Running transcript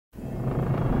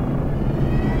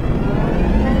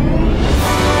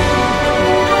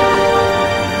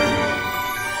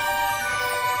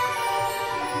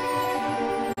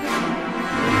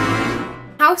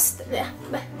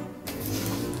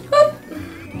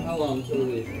How long till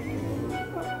we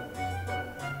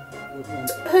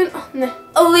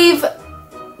leave?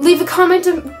 Leave a comment.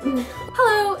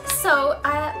 Hello. So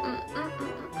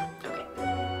okay.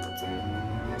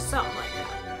 Something like that.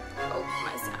 Oh,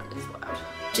 my sound is loud.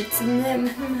 It's in them.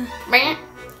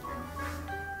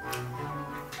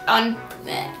 On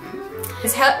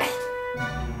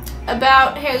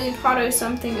about Harry Potter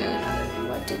something or another.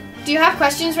 What do you have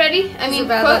questions ready? I mean,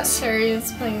 quotes. Harry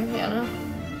is playing the piano.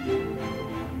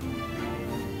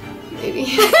 Maybe.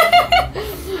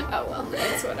 Oh well,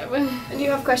 that's whatever. Do you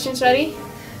have questions ready?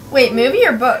 Wait, movie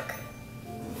or book?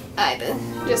 Either.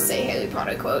 Just say Harry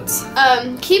Potter quotes.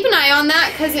 Keep an eye on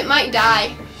that because it might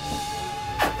die.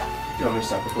 You want me to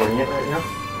stop recording it right now?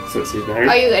 So it's even better?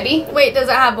 Are you ready? Wait, does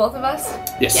it have both of us?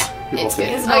 Yes. Yeah, it's good.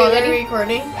 Is Are you it ready?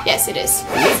 recording? Yes, it is.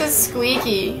 This is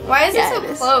squeaky. Why is Yeah, it it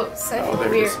so is. close? I Oh, feel there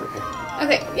it weird. is. Okay.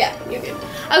 Okay, yeah, you're good.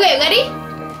 Okay, ready?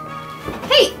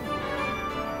 Hey!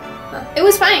 It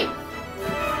was fine.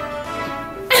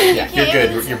 Yeah, you're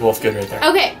good. You're both good right there.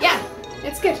 Okay, yeah,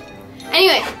 it's good.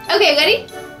 Anyway, okay, ready?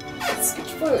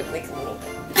 Switch forward like a little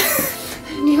bit.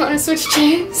 Do you want to switch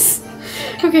chairs?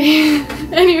 Okay.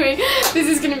 Anyway, this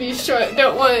is gonna be short.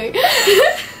 Don't worry.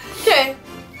 Okay.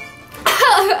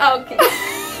 Okay.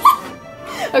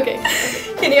 Okay.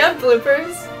 Can you have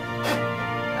bloopers?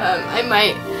 I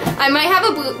might have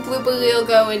a blooper reel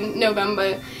go in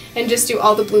November and just do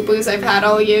all the bloopers I've had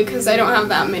all year because I don't have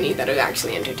that many that are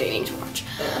actually entertaining to watch.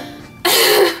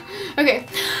 Okay.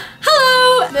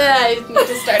 Hello! I need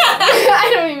to start.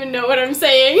 I don't even know what I'm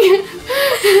saying.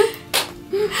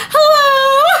 Hello!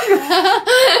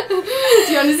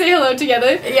 Do you want to say hello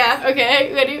together? Yeah.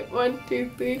 Okay, ready? 1, 2,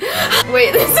 3.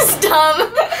 Wait, this is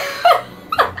dumb.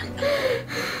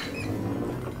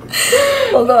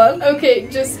 Hold on. Okay,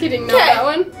 just kidding. Not that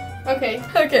one. Okay.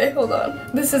 Okay, hold on.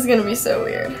 This is gonna be so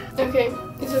weird. Okay.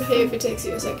 It's okay if it takes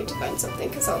you a second to find something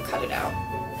because I'll cut it out.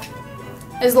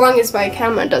 As long as my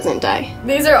camera doesn't die.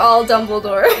 These are all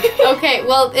Dumbledore. Okay,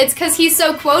 well, it's because he's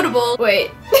so quotable.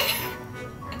 Wait.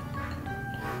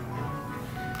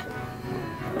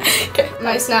 Okay.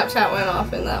 My Snapchat went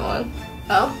off in that one.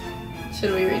 Oh?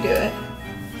 Should we redo it?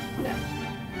 No.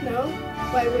 No?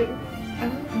 Why would... I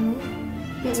don't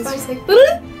know. It's just like...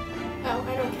 like, Oh,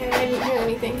 I don't care. I didn't hear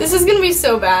anything. this is gonna be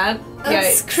so bad.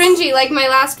 It's Yikes. cringy like my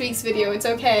last week's video. It's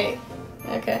okay.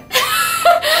 Okay.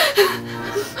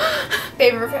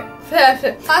 Favorite.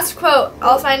 Last quote.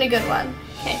 I'll find a good one.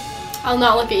 Okay. I'll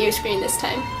not look at your screen this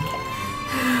time.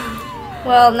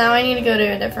 Well, now I need to go to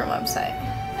a different website.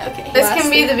 Okay. This can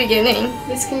be the beginning.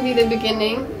 This can be the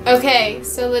beginning. Okay,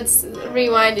 so let's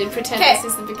rewind and pretend Okay. this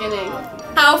is the beginning.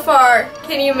 How far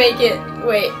can you make it?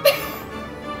 Wait.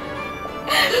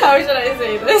 How should I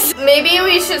say this? Maybe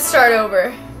we should start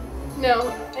over.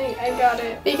 No, I got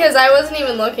it. Because I wasn't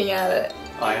even looking at it.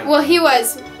 I am. Well, he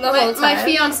was. The whole time. My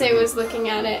fiance was looking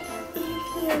at it.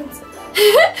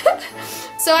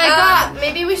 So I got...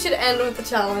 Maybe we should end with the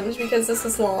challenge because this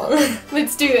is long.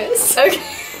 Let's do this. Okay.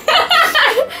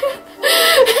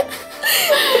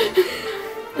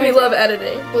 We love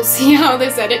editing. We'll see how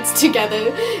this edits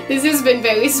together. This has been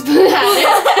very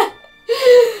sporadic.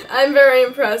 I'm very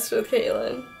impressed with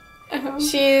Caitlin.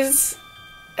 She's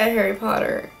a Harry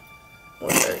Potter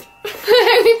wizard.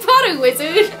 Harry Potter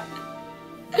wizard.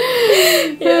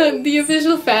 Yeah. The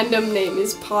official fandom name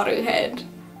is Potterhead,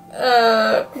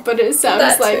 but it sounds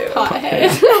that like too. Pothead.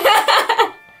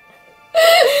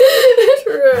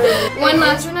 True. One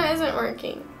last. internet isn't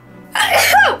working.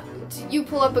 You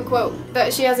pull up a quote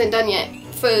that she hasn't done yet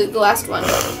for the last one,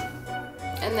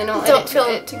 and then I'll edit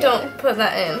it together. Don't put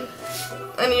that in.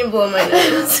 I need to blow my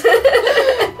nose.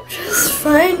 Just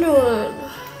find one.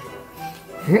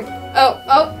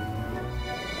 Oh.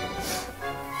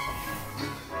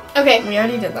 Okay. We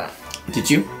already did that. Did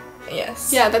you?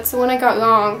 Yes. Yeah, that's the one I got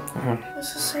wrong.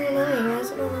 This is so annoying. Why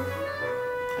is it on?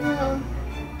 I don't know.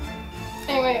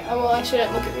 Anyway, well, I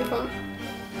shouldn't look at your phone.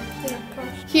 Yeah,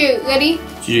 gosh. Here, ready?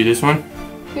 Did you do this one?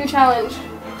 New challenge.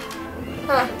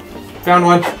 Huh. Found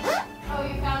one. Oh,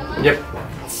 you found one? Yep.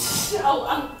 Oh,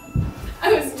 wow.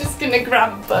 I was just gonna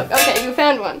grab a book. Okay, you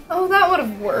found one. Oh, that would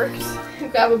have worked. You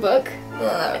grab a book.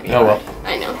 Well, that would be Oh well.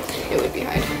 I know. It would be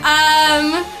hard.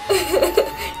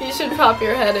 You should pop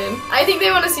your head in. I think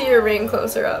they want to see your ring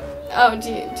closer up. Oh, do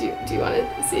you want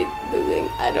to see the ring?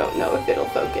 I don't know if it'll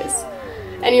focus.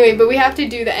 Anyway, but we have to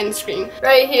do the end screen.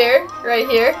 Right here. Right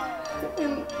here.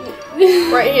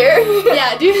 Right here.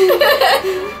 Yeah, do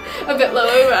a bit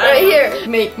lower. But Right here.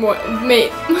 Make more.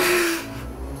 Make.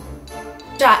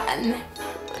 Done.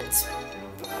 Let's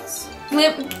pause.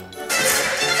 Lip.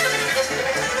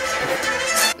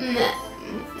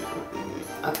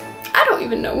 Okay. I I don't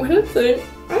even know what to say.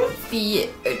 The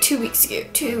 2 weeks ago,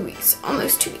 2 weeks,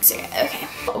 almost 2 weeks ago. Okay.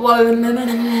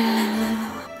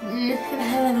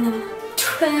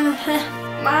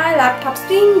 My laptop's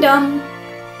being dumb.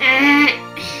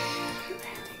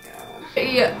 There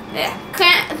we go. Yeah.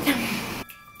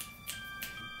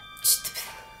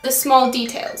 The small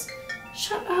details.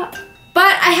 Shut up.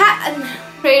 But I have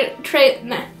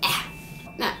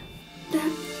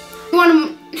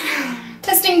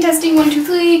testing 1 2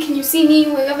 3. Can you see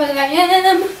me wherever I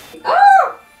am?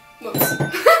 Oh! Whoops.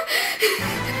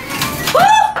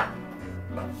 Oh!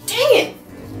 Dang it!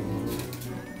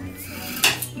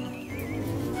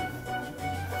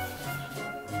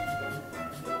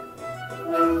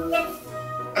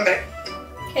 Okay.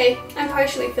 Okay, I'm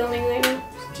partially filming later,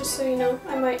 just so you know.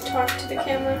 I might talk to the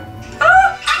camera.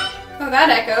 Oh, that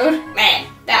echoed. Man,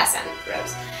 that sounded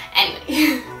gross.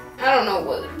 Anyway, I don't know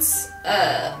words.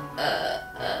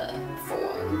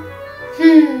 Form.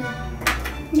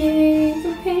 Yay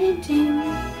for painting.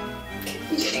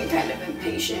 I'm getting kind of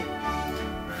impatient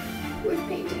with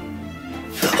painting.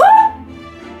 Shoot.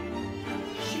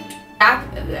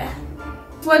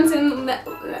 One's in the...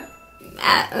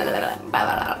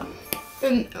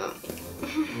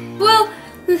 Well...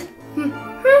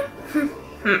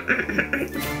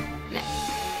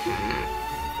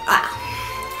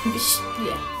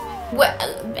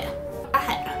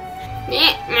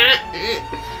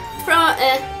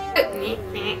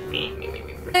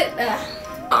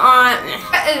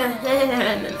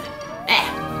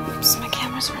 Oops, my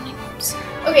camera's running. Oops.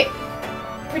 Okay,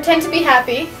 pretend to be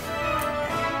happy.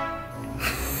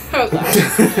 Oh god.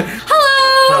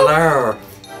 Hello!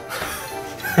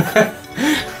 Hello.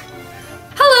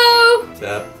 Hello! What's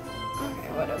up?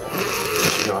 Okay, whatever.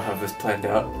 You don't have this planned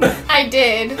out. I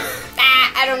did.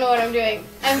 I don't know what I'm doing.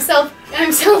 I'm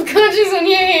self-conscious in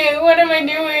here. What am I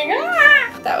doing?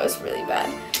 That was really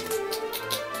bad.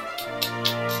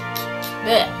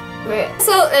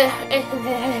 So, I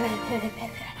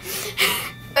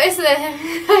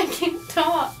can't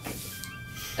talk.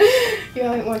 You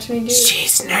haven't watched me do it.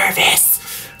 She's nervous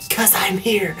because I'm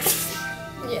here.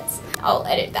 Yes. I'll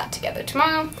edit that together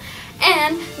tomorrow.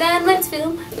 And then let's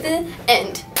film the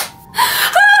end.